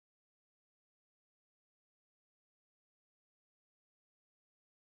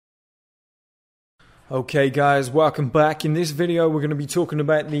Okay guys, welcome back. In this video we're going to be talking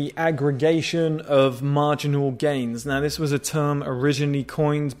about the aggregation of marginal gains. Now this was a term originally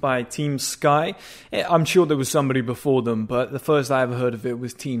coined by Team Sky. I'm sure there was somebody before them, but the first I ever heard of it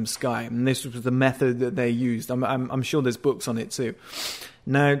was Team Sky, and this was the method that they used. I'm sure there's books on it too.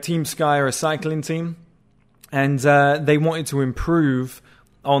 Now Team Sky are a cycling team, and they wanted to improve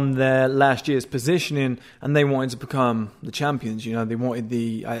on their last year's positioning, and they wanted to become the champions. You know, they wanted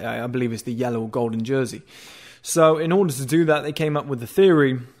the, I believe it's the yellow golden jersey. So in order to do that, they came up with the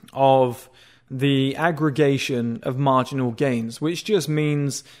theory of the aggregation of marginal gains, which just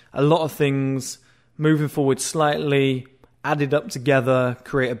means a lot of things moving forward slightly, added up together,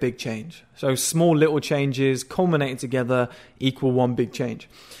 create a big change. So small little changes culminated together equal one big change.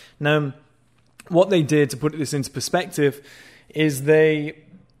 Now, what they did to put this into perspective is they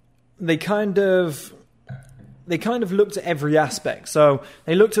kind of looked at every aspect. So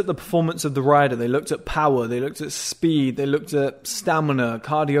they looked at the performance of the rider, they looked at power, they looked at speed, they looked at stamina,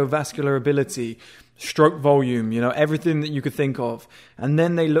 cardiovascular ability, stroke volume, everything that you could think of. And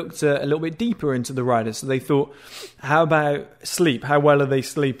then they looked a little bit deeper into the rider. So they thought, how about sleep? How well are they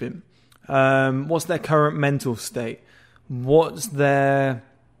sleeping? What's their current mental state? What's their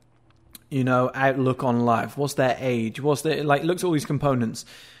outlook on life? What's their age? Looked at all these components.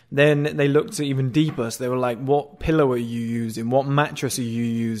 Then they looked at even deeper. So they were like, what pillow are you using? What mattress are you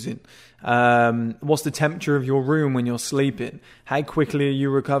using? What's the temperature of your room when you're sleeping? How quickly are you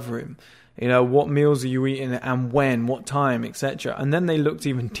recovering? What meals are you eating and when, what time, etc. And then they looked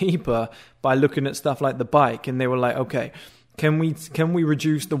even deeper by looking at stuff like the bike. And they were like, okay, can we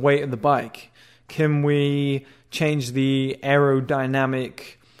reduce the weight of the bike? Can we change the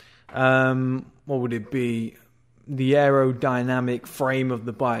aerodynamic, what would it be? The aerodynamic frame of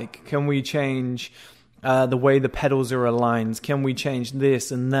the bike? Can we change the way the pedals are aligned? Can we change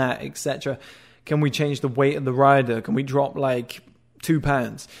this and that, etc.? Can we change the weight of the rider? Can we drop 2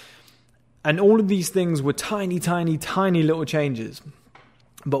 pounds? And all of these things were tiny, tiny, tiny little changes,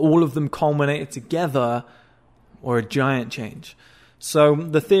 but all of them culminated together or a giant change. So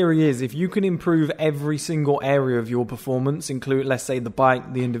the theory is, if you can improve every single area of your performance, include, let's say, the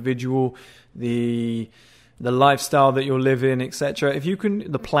bike, the individual, the lifestyle that you're living, etc. If you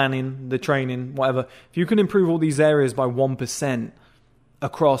can, the planning, the training, whatever, if you can improve all these areas by 1%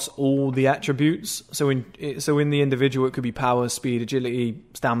 across all the attributes, so in the individual it could be power, speed, agility,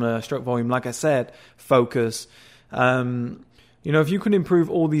 stamina, stroke volume, like I said, focus. If you can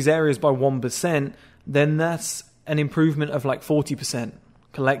improve all these areas by 1%, then that's an improvement of 40%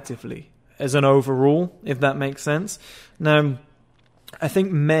 collectively as an overall, if that makes sense. Now, I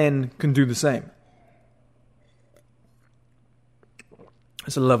think men can do the same.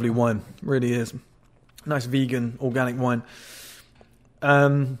 It's a lovely wine, really is. Nice vegan, organic wine.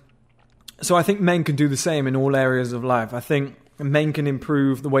 So I think men can do the same in all areas of life. I think men can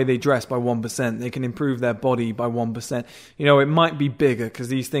improve the way they dress by 1%. They can improve their body by 1%. It might be bigger because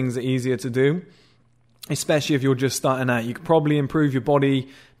these things are easier to do, especially if you're just starting out. You could probably improve your body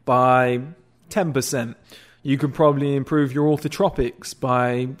by 10%. You could probably improve your orthotropics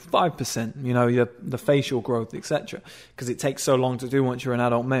by 5%, the facial growth, etc., because it takes so long to do once you're an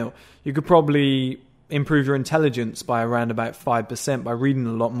adult male. You could probably improve your intelligence by around about 5% by reading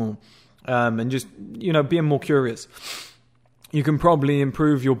a lot more and just, being more curious. You can probably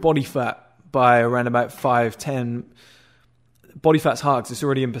improve your body fat by around about 5-10%. Body fat's hard because it's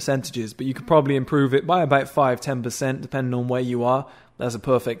already in percentages, but you could probably improve it by about 5-10% depending on where you are. That's a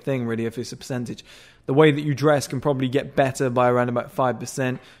perfect thing, really, if it's a percentage. The way that you dress can probably get better by around about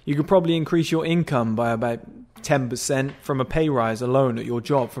 5%. You could probably increase your income by about 10% from a pay rise alone at your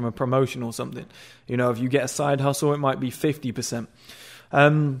job, from a promotion or something. If you get a side hustle, it might be 50%.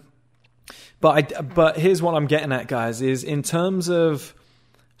 But here's what I'm getting at, guys, is in terms of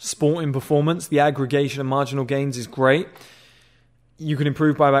sporting performance, the aggregation of marginal gains is great. You can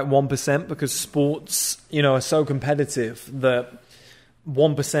improve by about 1% because sports, are so competitive that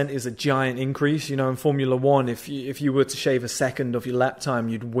 1% is a giant increase. In Formula One, if you were to shave a second of your lap time,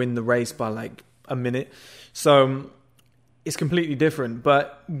 you'd win the race by a minute. So it's completely different.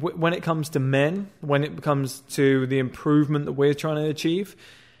 But when it comes to men, when it comes to the improvement that we're trying to achieve,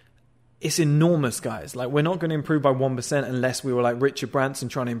 it's enormous, guys. We're not going to improve by 1% unless we were like Richard Branson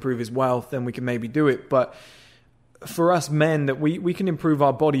trying to improve his wealth. Then we can maybe do it. But for us men, that we can improve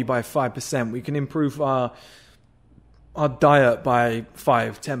our body by 5%. We can improve our diet by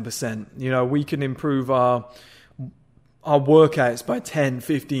 5-10%. We can improve our workouts by 10,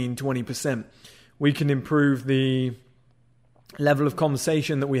 15, 20%. We can improve the level of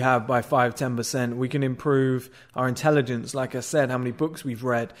conversation that we have by 5-10%. We can improve our intelligence, like I said, how many books we've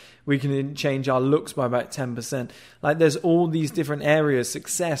read. We can change our looks by about 10%. Like, there's all these different areas,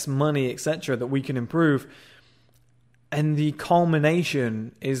 success, money, etc., that we can improve. And the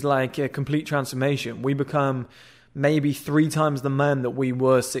culmination is like a complete transformation. We become maybe 3 times the man that we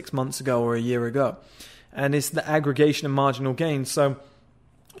were 6 months ago or a year ago. And it's the aggregation of marginal gains. So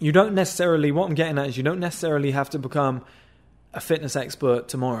you don't necessarily, what I'm getting at is you don't necessarily have to become a fitness expert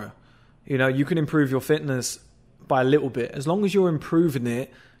tomorrow. You know, you can improve your fitness by a little bit. As long as you're improving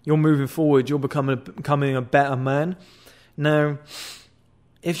it, you're moving forward, you're becoming a better man. Now,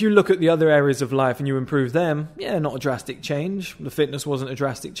 if you look at the other areas of life and you improve them, yeah, not a drastic change. The fitness wasn't a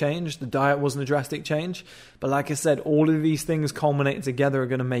drastic change. The diet wasn't a drastic change. But like I said, all of these things culminated together are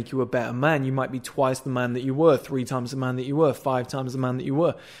going to make you a better man. You might be twice the man that you were, 3 times the man that you were, 5 times the man that you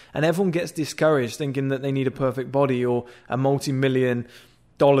were. And everyone gets discouraged thinking that they need a perfect body or a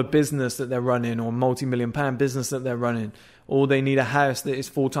multi-million-dollar business that they're running or a multi-million-pound business that they're running, or they need a house that is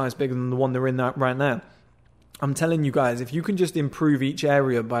 4 times bigger than the one they're in right now. I'm telling you guys, if you can just improve each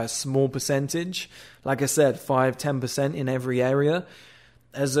area by a small percentage, like I said, 5-10% in every area,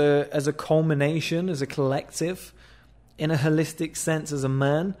 as a culmination, as a collective, in a holistic sense as a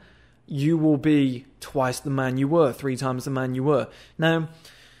man, you will be twice the man you were, 3 times the man you were. Now,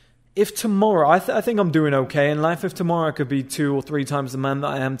 if tomorrow, I think I'm doing okay in life. If tomorrow I could be 2 or 3 times the man that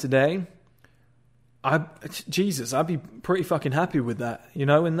I am today, I'd be pretty fucking happy with that, you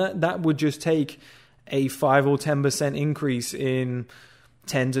know, and that would just take a 5 or 10% increase in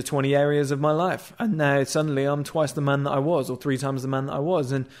 10 to 20 areas of my life. And now suddenly I'm twice the man that I was, or 3 times the man that I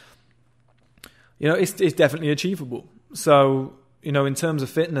was. And, you know, it's definitely achievable. So, you know, in terms of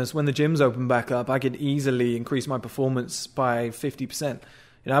fitness, when the gyms open back up, I could easily increase my performance by 50%.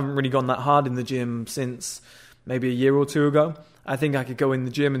 You know, I haven't really gone that hard in the gym since maybe a year or 2 ago. I think I could go in the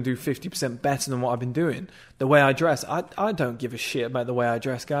gym and do 50% better than what I've been doing. The way I dress, I don't give a shit about the way I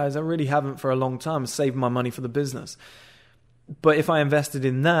dress, guys. I really haven't for a long time, saving my money for the business. But if I invested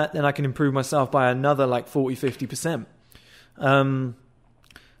in that, then I can improve myself by another like 40-50%. I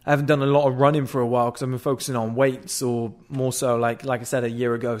haven't done a lot of running for a while because I've been focusing on weights, or more so like I said, a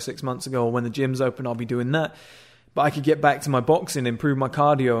year ago, 6 months ago, when the gym's open, I'll be doing that. But I could get back to my boxing, improve my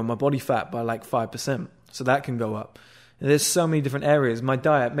cardio and my body fat by like 5%. So that can go up. There's so many different areas. My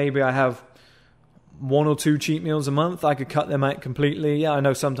diet, maybe I have 1 or 2 cheat meals a month. I could cut them out completely. Yeah, I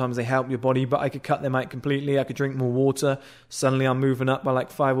know sometimes they help your body, but I could cut them out completely. I could drink more water. Suddenly I'm moving up by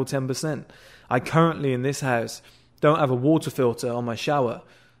like 5 or 10%. I currently in this house don't have a water filter on my shower.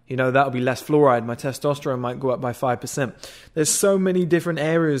 You know, that'll be less fluoride. My testosterone might go up by 5%. There's so many different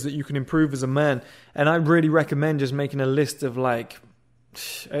areas that you can improve as a man. And I really recommend just making a list of like,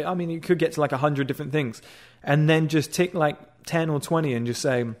 I mean, you could get to like 100 different things. And then just tick like 10 or 20 and just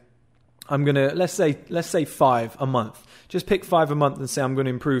say, I'm going to, let's say 5 a month. Just pick 5 a month and say, I'm going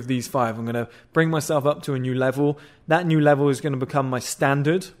to improve these 5. I'm going to bring myself up to a new level. That new level is going to become my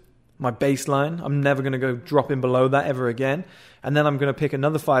standard, my baseline. I'm never going to go dropping below that ever again. And then I'm going to pick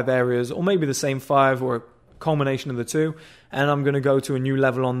another 5 areas, or maybe the same 5 or a culmination of the 2. And I'm going to go to a new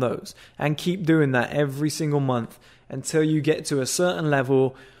level on those. And keep doing that every single month until you get to a certain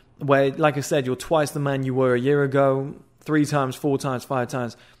level where, like I said, you're twice the man you were a year ago, 3 times, 4 times, 5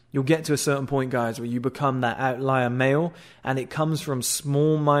 times. You'll get to a certain point, guys, where you become that outlier male, and it comes from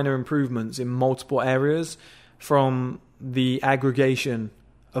small, minor improvements in multiple areas from the aggregation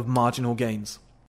of marginal gains.